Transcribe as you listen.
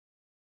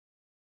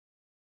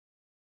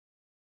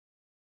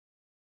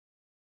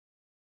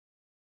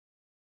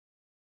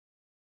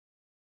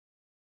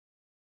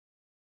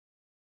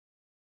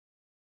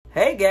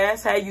Hey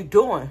guys, how you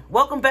doing?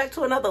 Welcome back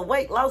to another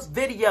weight loss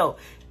video.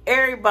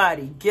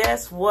 Everybody,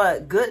 guess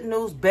what? Good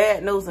news,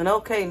 bad news, and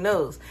okay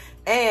news.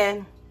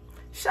 And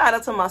shout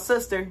out to my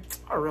sister.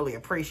 I really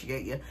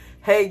appreciate you.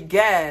 Hey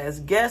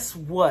guys, guess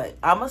what?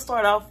 I'm gonna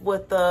start off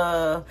with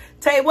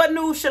Tay, what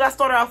news should I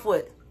start off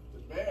with?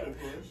 The bad, of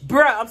course.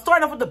 Bruh, I'm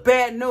starting off with the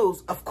bad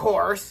news, of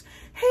course.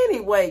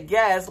 Anyway,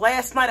 guys,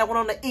 last night I went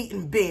on the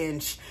eating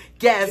binge.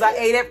 Guys, I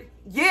ate every...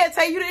 Yeah,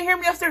 Tay, you didn't hear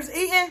me upstairs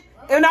eating?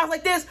 And I was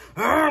like this.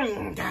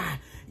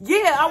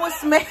 Yeah, I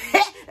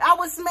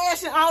was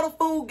smashing all the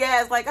food,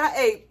 guys. Like, I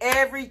ate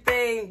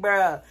everything,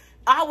 bruh.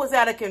 I was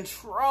out of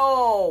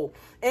control.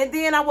 And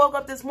then I woke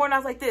up this morning, I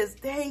was like this.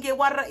 Dang it,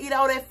 why did I eat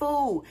all that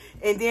food?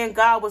 And then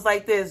God was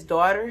like this,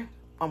 daughter,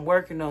 I'm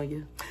working on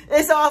you.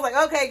 And so I was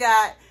like, okay,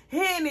 God.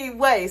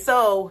 Anyway,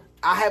 so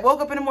I had woke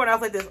up in the morning, I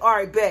was like this, all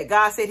right, bet.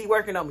 God said he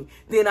working on me.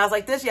 Then I was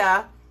like this,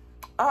 y'all.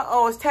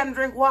 Uh-oh, it's time to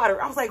drink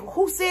water. I was like,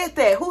 who said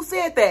that? Who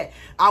said that?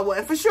 I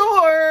wasn't for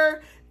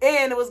sure.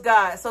 And it was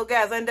God. So,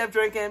 guys, I ended up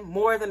drinking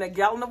more than a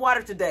gallon of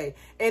water today.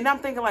 And I'm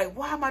thinking, like,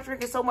 why am I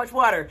drinking so much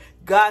water?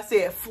 God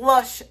said,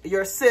 flush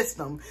your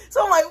system.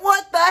 So, I'm like,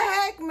 what the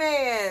heck,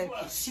 man?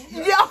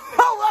 Yo,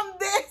 I'm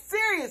dead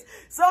serious.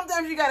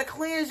 Sometimes you got to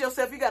cleanse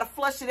yourself. You got to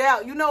flush it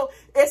out. You know,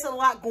 it's a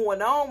lot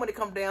going on when it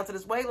comes down to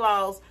this weight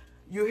loss.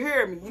 You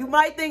hear me? You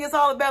might think it's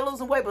all about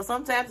losing weight, but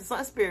sometimes it's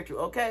something spiritual,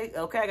 okay?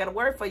 Okay, I got a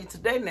word for you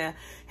today now.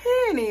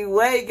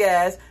 Anyway,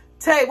 guys,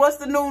 Tay, what's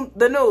the news?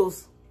 What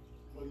news?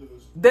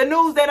 The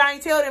news that I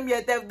ain't tell them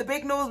yet. The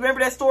big news. Remember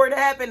that story that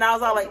happened? I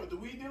was all like, With the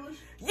weed dealers?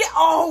 yeah,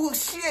 oh,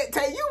 shit,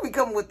 Tay, you be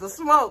coming with the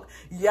smoke.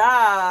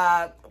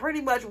 Yeah, pretty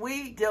much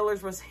weed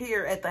dealers was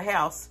here at the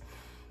house.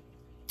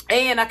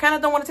 And I kind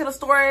of don't want to tell the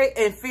story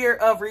in fear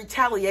of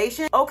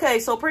retaliation. Okay,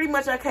 so pretty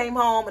much I came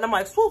home and I'm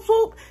like, swoop,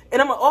 swoop.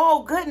 And I'm like,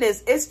 oh,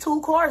 goodness, it's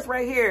 2 cars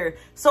right here.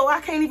 So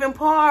I can't even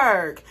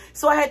park.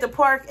 So I had to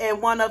park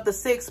in one of the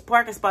 6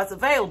 parking spots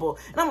available.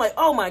 And I'm like,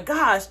 oh, my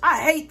gosh,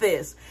 I hate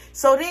this.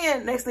 So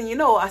then next thing you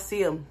know, I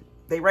see them.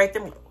 They right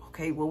there.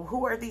 Okay, well,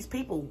 who are these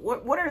people?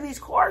 What are these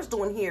cars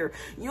doing here?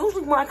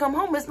 Usually when I come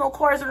home, there's no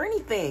cars or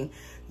anything.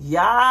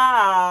 Yeah,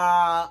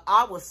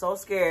 I was so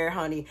scared,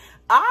 honey.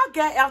 I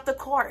got out the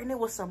car and it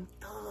was some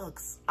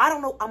thugs. I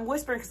don't know. I'm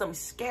whispering because I'm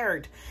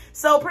scared.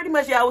 So pretty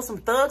much, yeah, it was some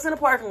thugs in the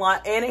parking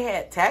lot and they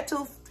had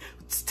tattoos.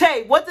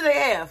 Tay, what do they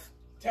have?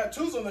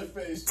 Tattoos on their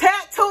face.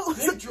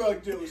 Tattoos. Big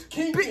drug dealers.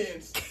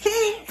 Kingpins.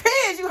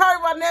 Kingpins. You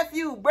heard my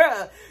nephew,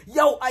 bruh.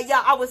 Yo,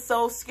 yeah, I was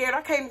so scared.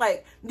 I came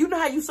like, you know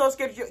how you so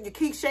scared you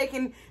keep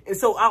shaking? And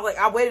so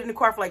I waited in the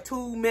car for like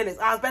 2 minutes.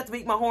 I was about to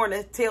beat my horn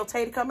and tell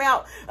Tay to come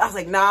out. I was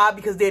like, nah,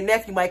 because their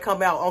nephew might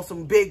come out on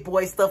some big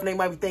boy stuff and they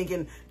might be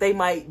thinking, they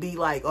might be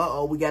like,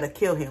 uh-oh, we got to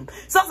kill him.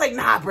 So I was like,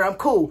 nah, bro, I'm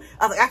cool.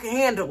 I was like, I can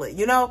handle it,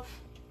 you know?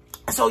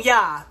 So,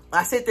 yeah,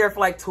 I sit there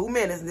for like 2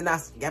 minutes, and then I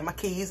got my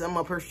keys. I'm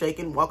up here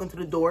shaking, walking to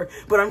the door.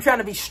 But I'm trying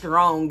to be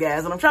strong,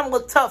 guys, and I'm trying to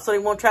look tough so they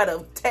won't try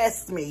to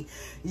test me.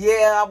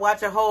 Yeah, I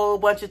watch a whole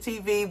bunch of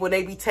TV when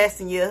they be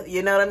testing you.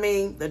 You know what I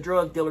mean? The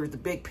drug dealers, the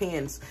big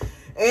pins.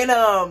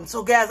 And,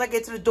 so, guys, I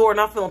get to the door, and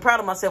I'm feeling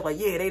proud of myself. Like,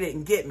 yeah, they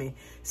didn't get me.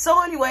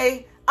 So,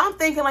 anyway, I'm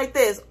thinking like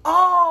this.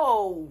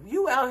 Oh,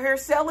 you out here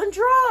selling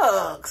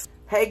drugs.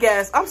 Hey,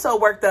 guys, I'm so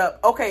worked up.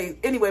 Okay,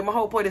 anyway, my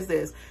whole point is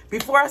this.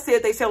 Before I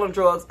said they selling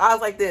drugs, I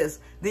was like this.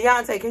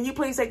 Deontay, can you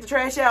please take the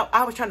trash out?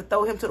 I was trying to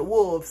throw him to the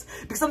wolves.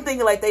 Because I'm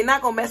thinking, like, they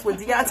not going to mess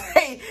with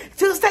Deontay.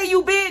 Just say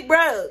you big,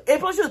 bro. And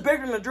plus, you was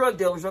bigger than the drug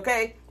dealers,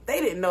 okay? They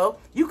didn't know.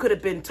 You could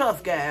have been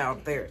tough guy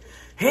out there.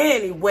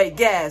 Anyway,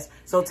 guys,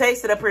 so Tay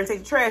sit up here and take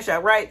the trash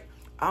out, right?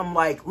 I'm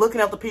like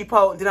looking out the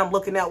peephole, and then I'm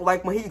looking out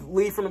like when he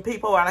leave from the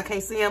peephole and I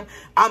can't see him.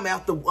 I'm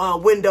out the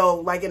window,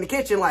 like in the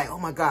kitchen, like, oh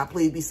my God,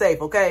 please be safe,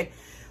 okay?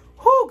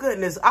 Oh,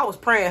 goodness. I was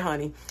praying,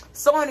 honey.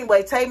 So,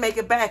 anyway, Tay make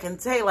it back. And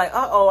Tay like,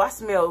 uh-oh, I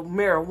smell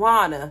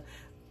marijuana.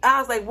 I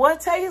was like,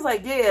 what, Tay? He's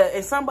like, yeah.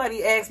 And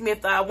somebody asked me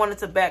if I wanted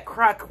to buy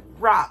crack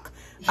rock.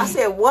 I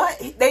said, what?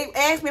 They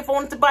asked me if I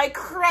wanted to buy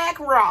crack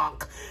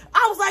rock.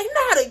 I was like,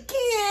 not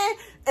again.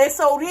 And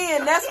so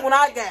then that's when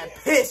I got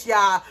pissed,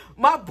 y'all.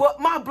 My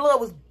blood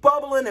was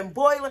bubbling and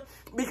boiling.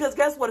 Because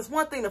guess what? It's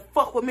one thing to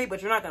fuck with me,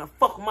 but you're not going to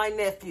fuck with my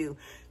nephew.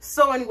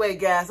 So, anyway,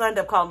 guys, I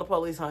ended up calling the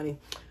police, honey.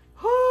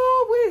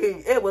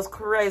 Oh, it was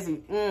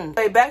crazy.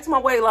 Hey, back to my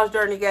weight loss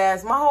journey,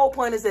 guys. My whole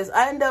point is this.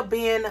 I ended up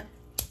being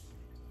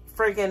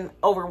freaking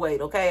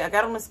overweight, okay? I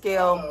got on the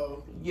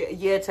scale.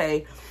 Yeah,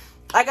 Tay.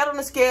 I got on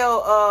the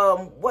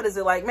scale, what is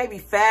it, like maybe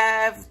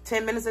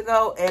 5-10 minutes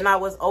ago, and I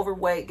was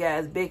overweight,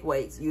 guys. Big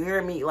weights. You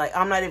hear me? Like,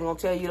 I'm not even going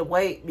to tell you the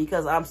weight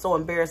because I'm so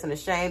embarrassed and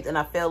ashamed, and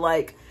I feel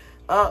like,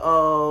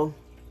 uh-oh,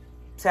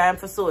 time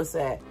for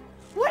suicide.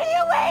 What are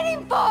you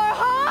waiting for,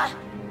 huh?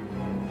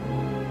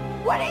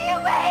 What are you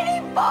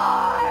waiting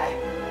for?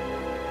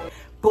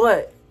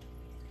 But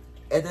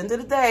at the end of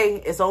the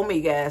day, it's on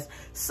me, guys.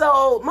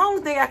 So my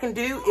only thing I can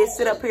do is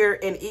sit up here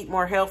and eat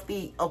more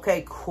healthy.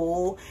 Okay,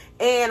 cool.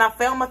 And I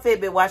found my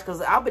Fitbit watch because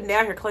I've been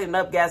down here cleaning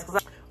up, guys.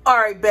 All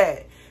right,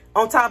 bad.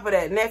 On top of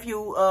that,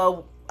 nephew,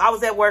 I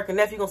was at work and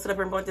nephew gonna sit up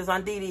here and blunt this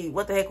on Dee.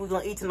 What the heck we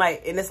gonna eat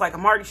tonight? And it's like,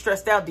 I'm already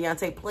stressed out,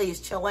 Deontay. Please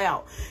chill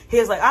out. He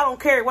was like, I don't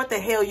care what the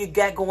hell you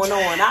got going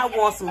on. I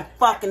want some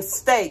fucking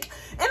steak.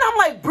 And I'm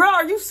like, bro,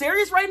 are you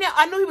serious right now?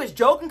 I knew he was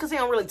joking because he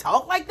don't really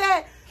talk like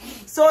that.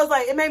 So it's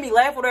like, it made me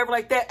laugh, whatever,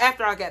 like that,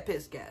 after I got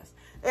pissed, guys.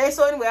 And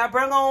so anyway, I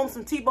brought home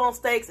some T-bone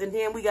steaks, and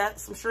then we got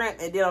some shrimp,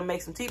 and then I'll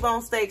make some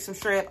T-bone steaks, some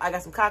shrimp. I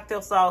got some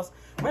cocktail sauce,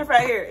 went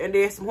right here, and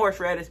then some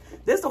horseradish.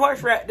 This the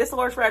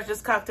horseradish,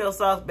 this cocktail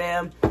sauce,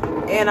 bam.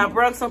 And I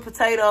brought some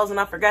potatoes, and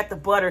I forgot the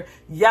butter.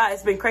 Yeah,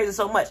 it's been crazy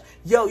so much.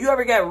 Yo, you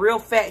ever got real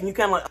fat, and you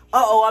kind of like,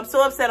 uh-oh, I'm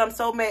so upset, I'm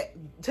so mad.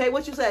 Tay,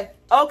 what you say?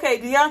 Okay,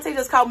 Deontay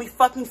just called me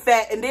fucking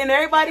fat, and then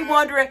everybody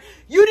wondering,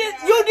 you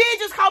did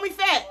just call me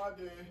fat. I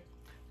did.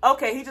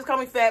 Okay, he just called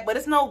me fat, but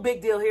it's no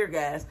big deal here,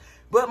 guys.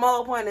 But my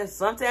whole point is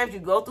sometimes you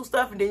go through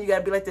stuff and then you got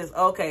to be like this.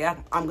 Okay,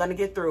 I'm going to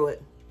get through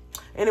it.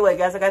 Anyway,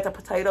 guys, I got the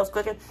potatoes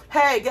cooking.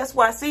 Hey, guess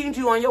what? I seen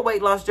you on your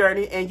weight loss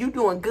journey and you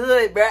doing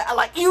good, bro.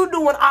 Like, you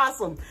doing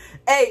awesome.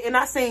 Hey, and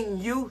I seen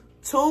you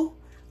too.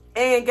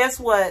 And guess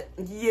what?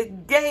 You're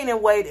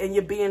gaining weight and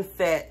you're being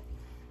fat.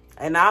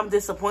 And I'm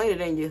disappointed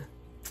in you.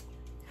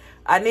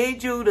 I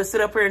need you to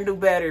sit up here and do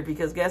better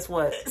because guess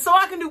what? So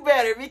I can do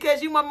better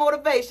because you my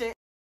motivation.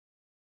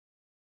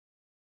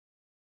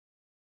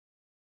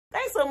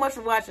 Thanks so much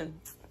for watching.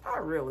 I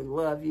really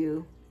love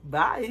you.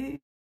 Bye.